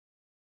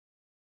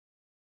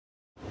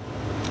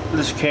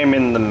This came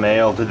in the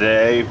mail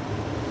today.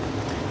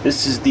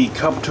 This is the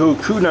Kabuto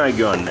Kunai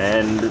Gun,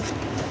 and the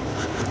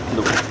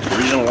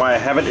reason why I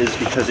have it is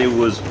because it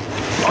was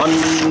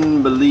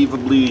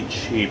unbelievably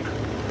cheap.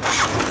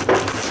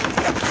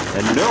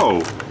 And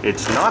no,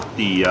 it's not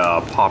the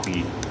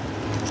Poppy.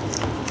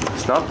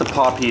 It's not the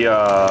Poppy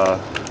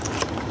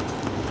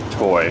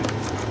toy.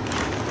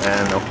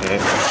 And okay,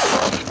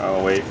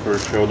 I'll wait for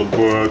show the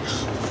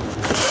books.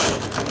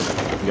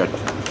 You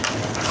got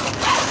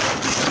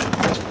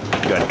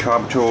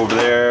Kabuto over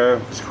there.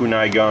 It's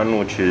Kunai Gun,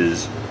 which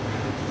is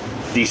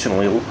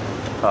decently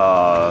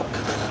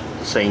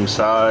same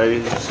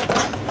size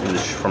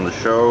from the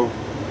show.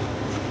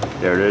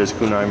 There it is,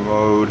 Kunai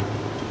mode,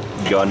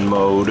 gun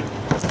mode,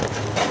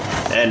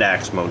 and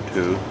axe mode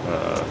too.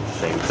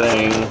 Same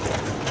thing.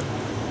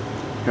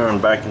 Here on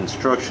back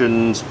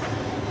instructions,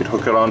 you can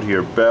hook it onto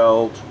your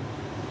belt.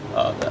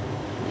 That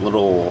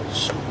little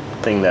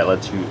thing that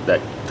lets you,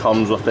 that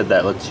comes with it,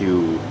 that lets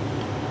you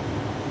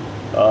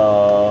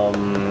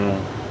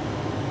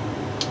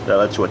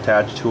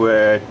attach to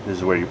it. This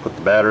is where you put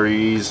the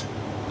batteries,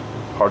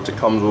 parts it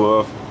comes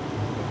with.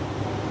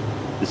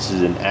 This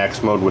is in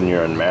axe mode when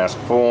you're in mask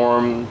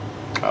form,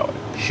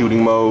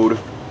 shooting mode,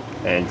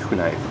 and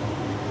kunai,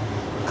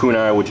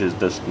 which is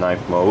this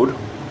knife mode.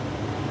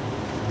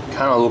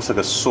 Kind of looks like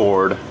a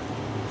sword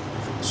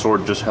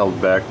just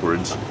held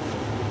backwards.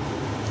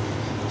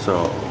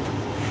 So,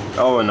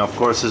 oh, and of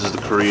course this is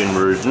the Korean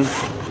version.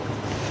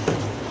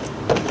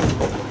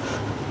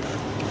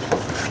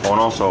 Oh,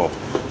 and also,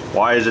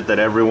 why is it that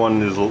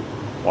everyone's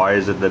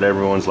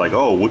like,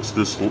 oh, what's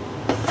this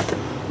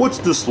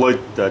light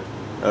that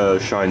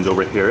shines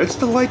over here? It's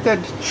the light that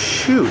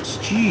shoots.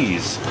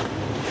 Jeez.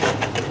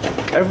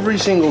 Every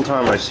single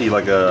time I see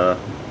like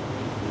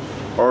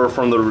or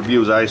from the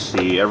reviews I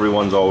see,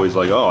 everyone's always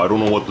like, oh, I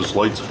don't know what this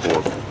light's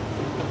for.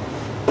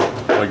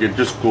 Like, it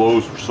just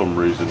glows for some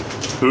reason.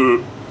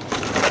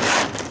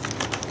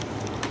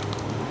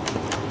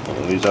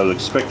 At least I was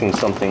expecting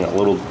something I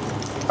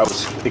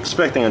was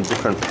expecting a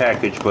different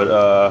package, but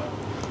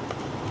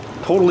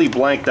totally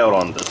blanked out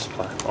on this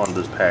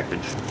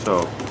package.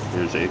 So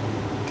here's a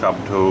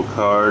Kabuto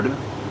card.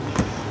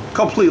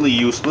 Completely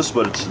useless,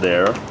 but it's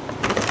there.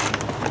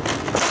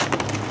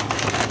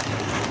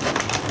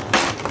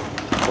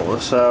 Pull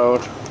this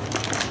out.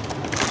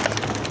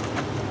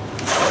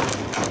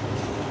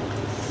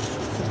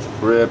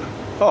 Rip.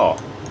 Oh,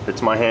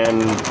 fits my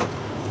hand.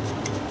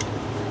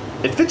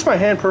 It fits my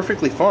hand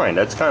perfectly fine.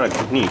 That's kind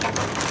of neat.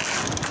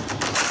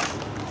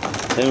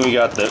 Then we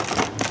got the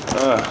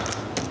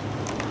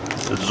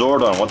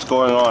Zordon. What's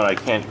going on? I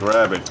can't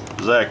grab it.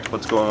 Zach,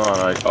 what's going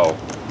on? Oh.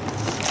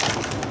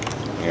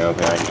 Yeah,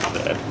 okay, I get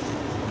that.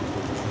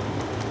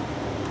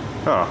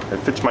 Huh, it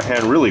fits my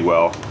hand really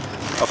well.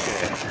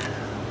 Okay.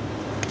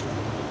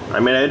 I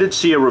mean, I did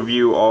see a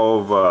review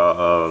of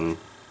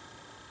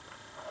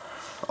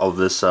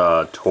this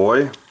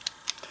toy.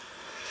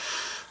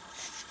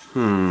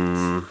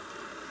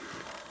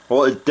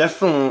 Well, it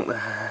definitely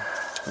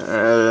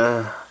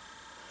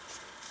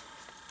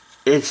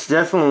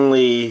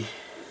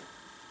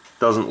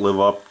doesn't live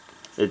up.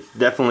 It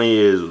definitely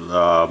is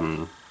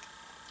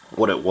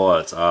what it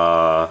was.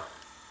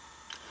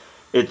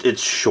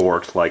 It's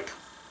short, like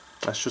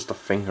that's just a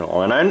finger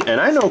long.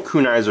 And I know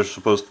kunais are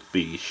supposed to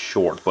be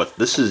short, but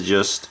this is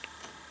just,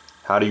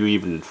 how do you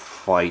even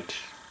fight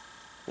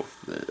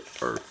with it?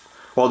 Or,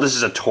 well, this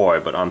is a toy,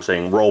 but I'm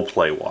saying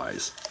roleplay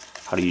wise,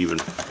 how do you even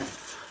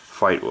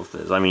fight with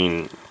this? I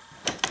mean,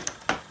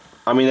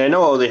 I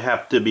know they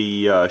have to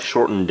be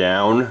shortened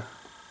down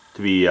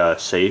to be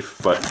safe,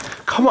 but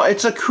come on,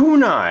 it's a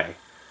kunai.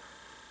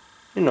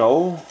 You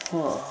know,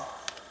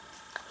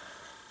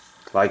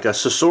 like a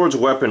sword's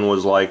weapon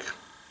was like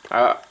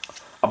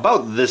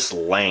about this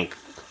length.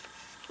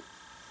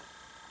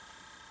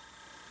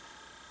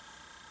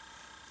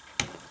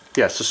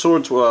 Yes, the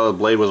sword's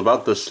blade was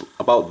about this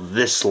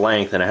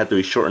length, and it had to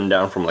be shortened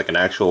down from like an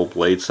actual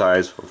blade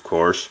size, of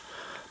course.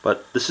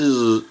 But this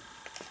is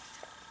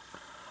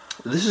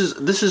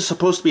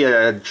supposed to be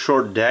a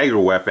short dagger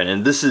weapon,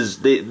 and this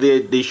is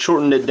they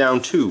shortened it down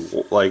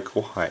too. Like,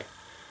 why?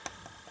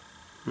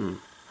 I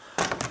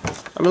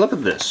mean, look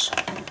at this.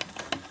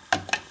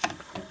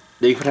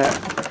 They could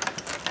have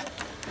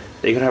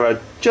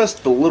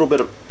just a little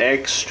bit of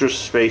extra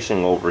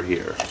spacing over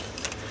here.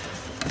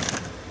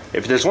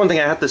 If there's one thing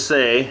I have to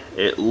say,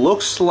 it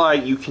looks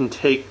like you can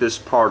take this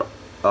part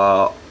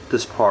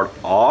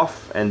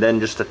off and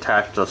then just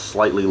attach a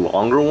slightly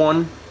longer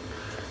one.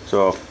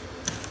 So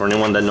for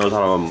anyone that knows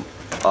how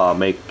to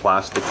make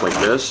plastic like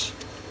this,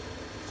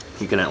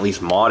 you can at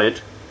least mod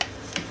it.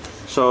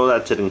 So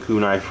that's it in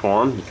kunai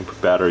form. You can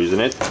put batteries in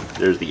it.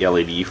 There's the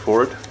LED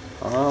for it.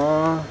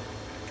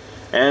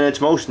 And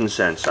it's motion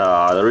sense.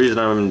 The reason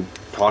I'm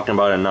talking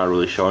about it and not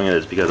really showing it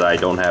is because I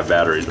don't have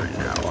batteries right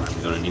now.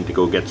 I'm gonna need to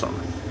go get some.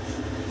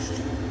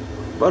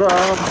 But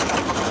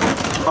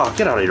oh,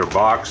 get out of your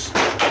box.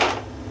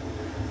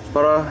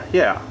 But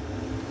yeah.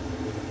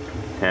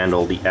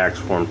 Handle the axe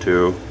form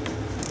too.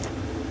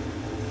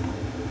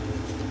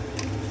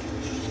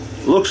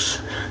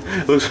 looks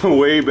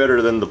way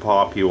better than the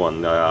Poppy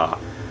one.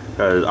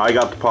 Cause I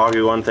got the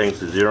Poppy one thanks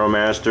to Zero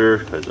Master,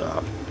 because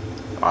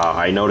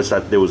I noticed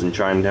that it was in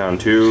Chinatown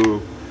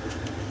too,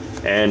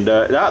 and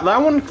that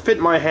one fit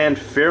my hand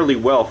fairly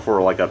well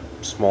for like a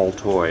small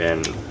toy.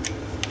 And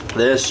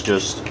this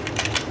just,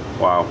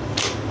 wow.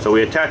 So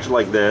we attach it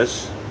like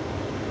this.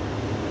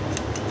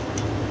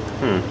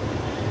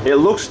 It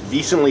looks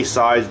decently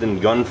sized in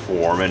gun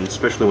form, and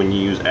especially when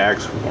you use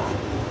axe form.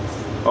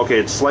 Okay,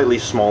 it's slightly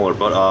smaller,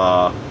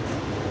 but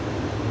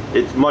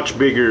it's much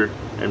bigger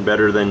and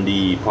better than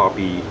the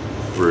Poppy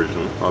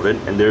version of it.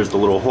 And there's the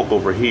little hook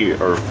over here,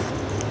 or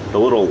the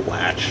little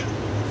latch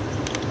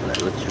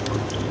that lets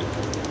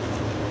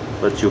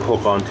you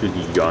hook onto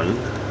the gun.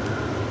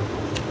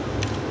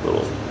 A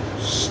little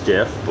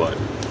stiff, but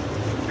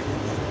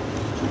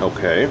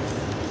okay.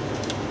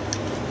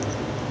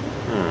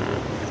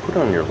 Put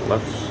on your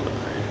left side.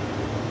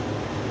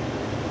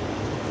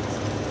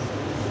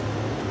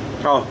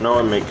 Oh no,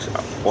 it makes.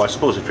 Well, I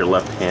suppose if you're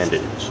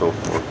left-handed and so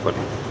forth, but.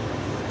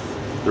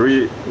 The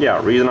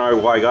reason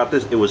why I got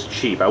this, it was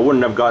cheap. I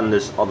wouldn't have gotten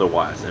this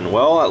otherwise. And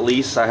well, at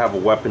least I have a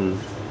weapon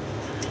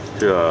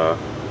to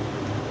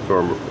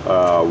for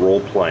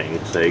role-playing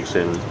sakes.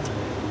 And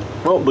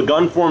well, the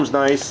gun form's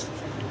nice,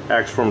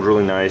 axe form's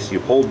really nice.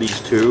 You hold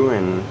these two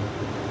and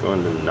go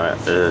into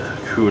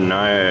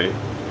kunai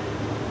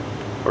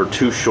or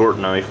two short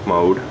knife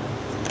mode.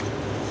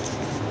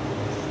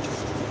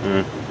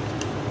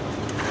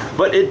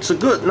 But it's a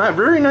good,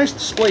 very nice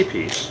display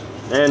piece.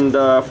 And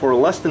for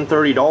less than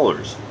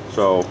 $30,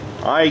 so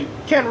I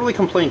can't really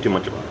complain too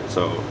much about it.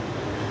 So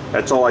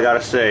that's all I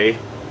gotta say.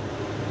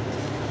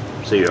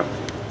 See ya.